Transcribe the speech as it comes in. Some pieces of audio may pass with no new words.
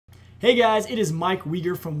Hey guys, it is Mike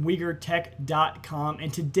Weger from WegerTech.com,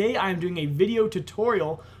 and today I am doing a video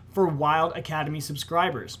tutorial for Wild Academy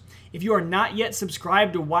subscribers. If you are not yet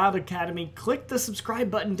subscribed to Wild Academy, click the subscribe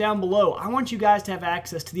button down below. I want you guys to have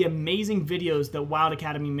access to the amazing videos that Wild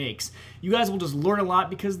Academy makes. You guys will just learn a lot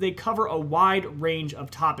because they cover a wide range of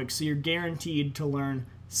topics, so you're guaranteed to learn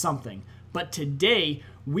something. But today,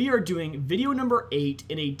 we are doing video number 8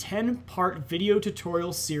 in a 10-part video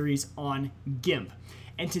tutorial series on Gimp.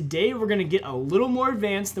 And today we're going to get a little more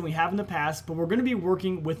advanced than we have in the past, but we're going to be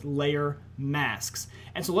working with layer masks.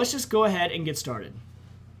 And so let's just go ahead and get started.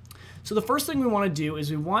 So the first thing we want to do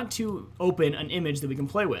is we want to open an image that we can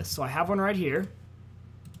play with. So I have one right here.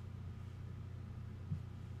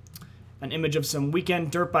 An image of some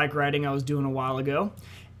weekend dirt bike riding I was doing a while ago.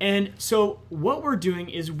 And so what we're doing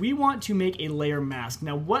is we want to make a layer mask.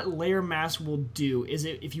 Now what layer mask will do is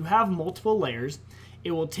if you have multiple layers, it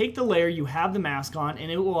will take the layer you have the mask on and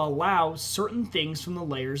it will allow certain things from the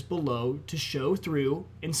layers below to show through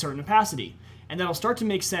in certain opacity. And that'll start to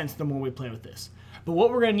make sense the more we play with this. But what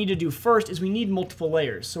we're going to need to do first is we need multiple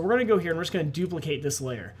layers. So we're going to go here and we're just going to duplicate this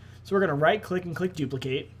layer. So we're going to right click and click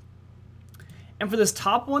duplicate. And for this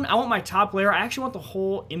top one, I want my top layer, I actually want the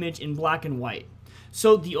whole image in black and white.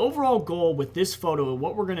 So the overall goal with this photo,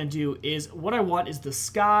 what we're going to do is, what I want is the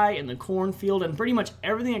sky and the cornfield and pretty much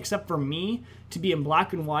everything except for me to be in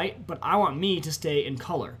black and white, but I want me to stay in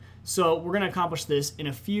color. So we're going to accomplish this in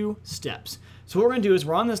a few steps. So what we're going to do is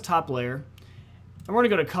we're on this top layer, and we're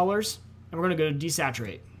going to go to colors, and we're going to go to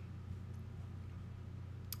desaturate.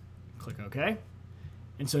 Click OK.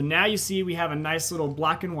 And so now you see we have a nice little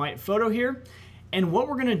black and white photo here. And what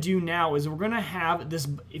we're going to do now is we're going to have this,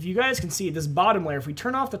 if you guys can see this bottom layer, if we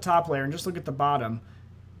turn off the top layer and just look at the bottom,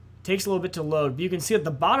 it takes a little bit to load, but you can see that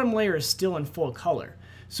the bottom layer is still in full color.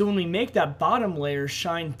 So when we make that bottom layer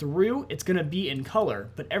shine through, it's going to be in color,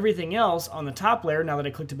 but everything else on the top layer, now that I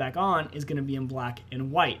clicked it back on, is going to be in black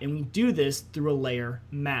and white. And we do this through a layer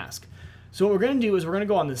mask. So what we're going to do is we're going to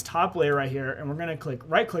go on this top layer right here, and we're going to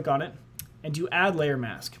right click on it and do add layer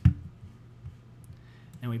mask.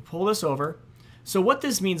 And we pull this over. So what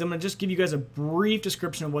this means, I'm going to just give you guys a brief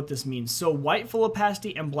description of what this means. So white full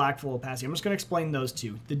opacity and black full opacity. I'm just going to explain those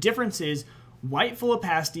two. The difference is white full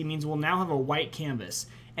opacity means we'll now have a white canvas.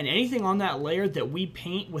 And anything on that layer that we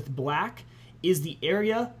paint with black is the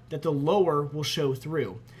area that the lower will show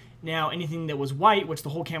through. Now anything that was white, which the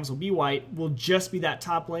whole canvas will be white, will just be that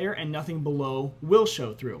top layer and nothing below will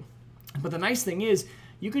show through. But the nice thing is,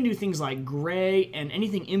 you can do things like gray and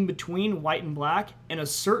anything in between white and black, and a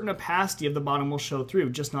certain opacity of the bottom will show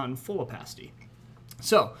through, just not in full opacity.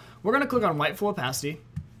 So we're going to click on white full opacity,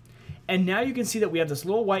 and now you can see that we have this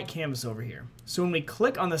little white canvas over here. So when we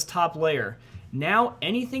click on this top layer, now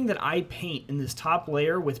anything that I paint in this top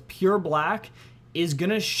layer with pure black is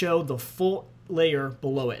going to show the full layer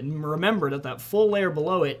below it. And remember that that full layer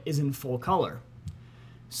below it is in full color.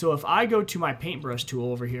 So if I go to my paintbrush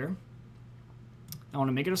tool over here, I want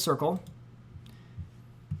to make it a circle,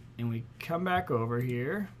 and we come back over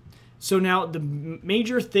here. So now the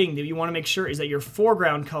major thing that you want to make sure is that your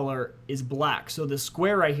foreground color is black. So the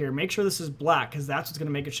square right here, make sure this is black because that's what's going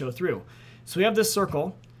to make it show through. So we have this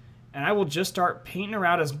circle, and I will just start painting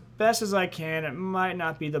around as best as I can. It might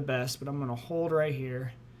not be the best, but I'm going to hold right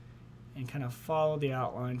here and kind of follow the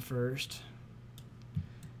outline first.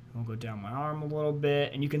 We'll go down my arm a little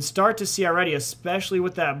bit, and you can start to see already, especially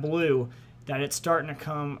with that blue, that it's starting to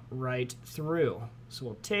come right through. So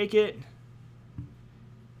we'll take it,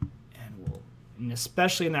 and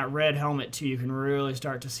especially in that red helmet too, you can really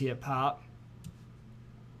start to see it pop.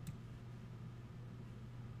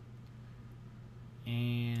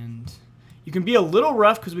 And you can be a little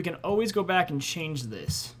rough because we can always go back and change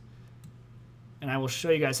this. And I will show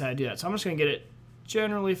you guys how to do that. So I'm just going to get it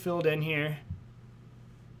generally filled in here.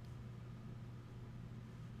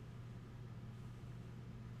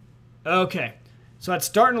 Okay, so it's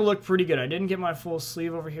starting to look pretty good. I didn't get my full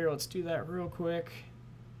sleeve over here. Let's do that real quick.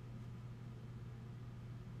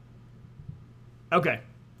 Okay,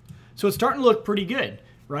 so it's starting to look pretty good,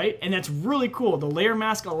 right? And that's really cool. The layer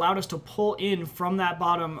mask allowed us to pull in from that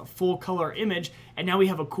bottom full color image, and now we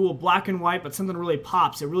have a cool black and white, but something really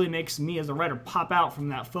pops. It really makes me as a writer pop out from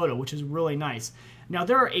that photo, which is really nice. Now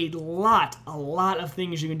there are a lot of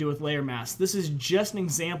things you can do with layer masks. This is just an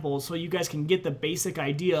example so you guys can get the basic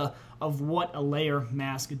idea of what a layer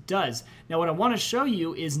mask does. Now what I want to show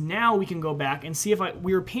you is now we can go back and see if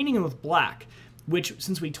we were painting it with black, which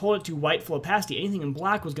since we told it to white full opacity, anything in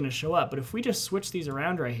black was going to show up. But if we just switch these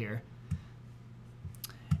around right here,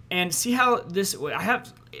 and see how this, I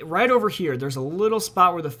have right over here, there's a little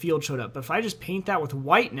spot where the field showed up. But if I just paint that with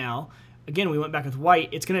white now, again, we went back with white,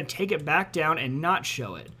 it's going to take it back down and not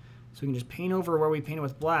show it. So we can just paint over where we painted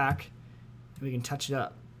with black, and we can touch it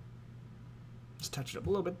up. Just touch it up a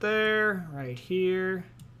little bit there, right here.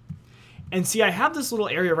 And see, I have this little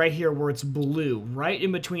area right here where it's blue, right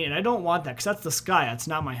in between, and I don't want that because that's the sky, that's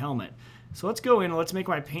not my helmet. So let's go in and let's make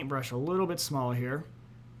my paintbrush a little bit smaller here.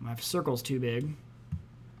 My circle's too big.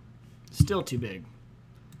 Still too big.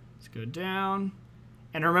 Let's go down.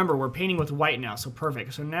 And remember, we're painting with white now, so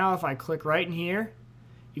perfect. So now if I click right in here,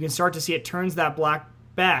 you can start to see it turns that black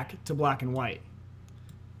back to black and white.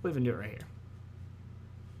 We'll even do it right here.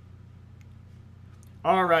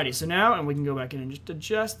 Alrighty, so now, and we can go back in and just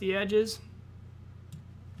adjust the edges.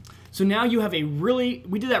 So now you have a we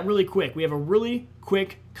did that really quick. We have a really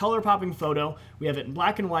quick color popping photo. We have it in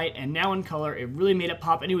black and white and now in color. It really made it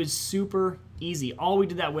pop and it was super easy. All we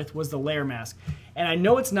did that with was the layer mask. And I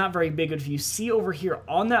know it's not very big, but if you see over here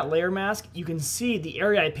on that layer mask, you can see the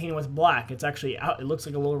area I painted with black. It's actually out, it looks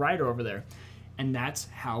like a little rider over there. And that's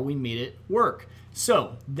how we made it work.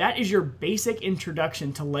 So that is your basic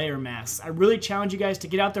introduction to layer masks. I really challenge you guys to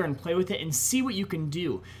get out there and play with it and see what you can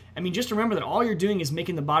do. I mean, just remember that all you're doing is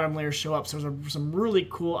making the bottom layer show up. So there's some really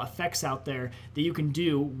cool effects out there that you can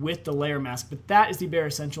do with the layer mask. But that is the bare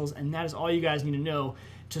essentials, and that is all you guys need to know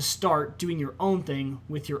to start doing your own thing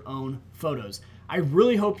with your own photos. I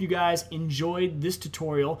really hope you guys enjoyed this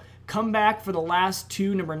tutorial. Come back for the last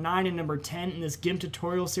two, number 9 and number 10 in this Gimp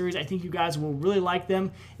tutorial series. I think you guys will really like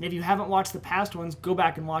them. And if you haven't watched the past ones, go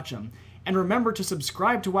back and watch them. And remember to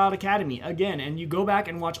subscribe to Wild Academy, again, and you go back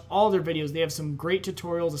and watch all their videos. They have some great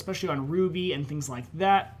tutorials, especially on Ruby and things like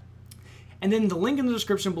that. And then the link in the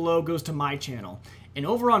description below goes to my channel. And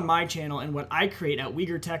over on my channel and what I create at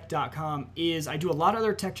WegerTech.com is I do a lot of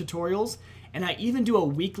other tech tutorials, and I even do a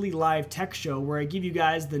weekly live tech show where I give you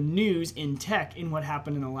guys the news in tech in what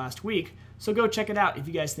happened in the last week. So go check it out if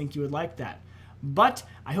you guys think you would like that. But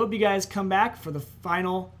I hope you guys come back for the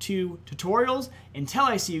final 2 tutorials. Until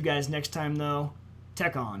I see you guys next time though,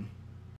 tech on.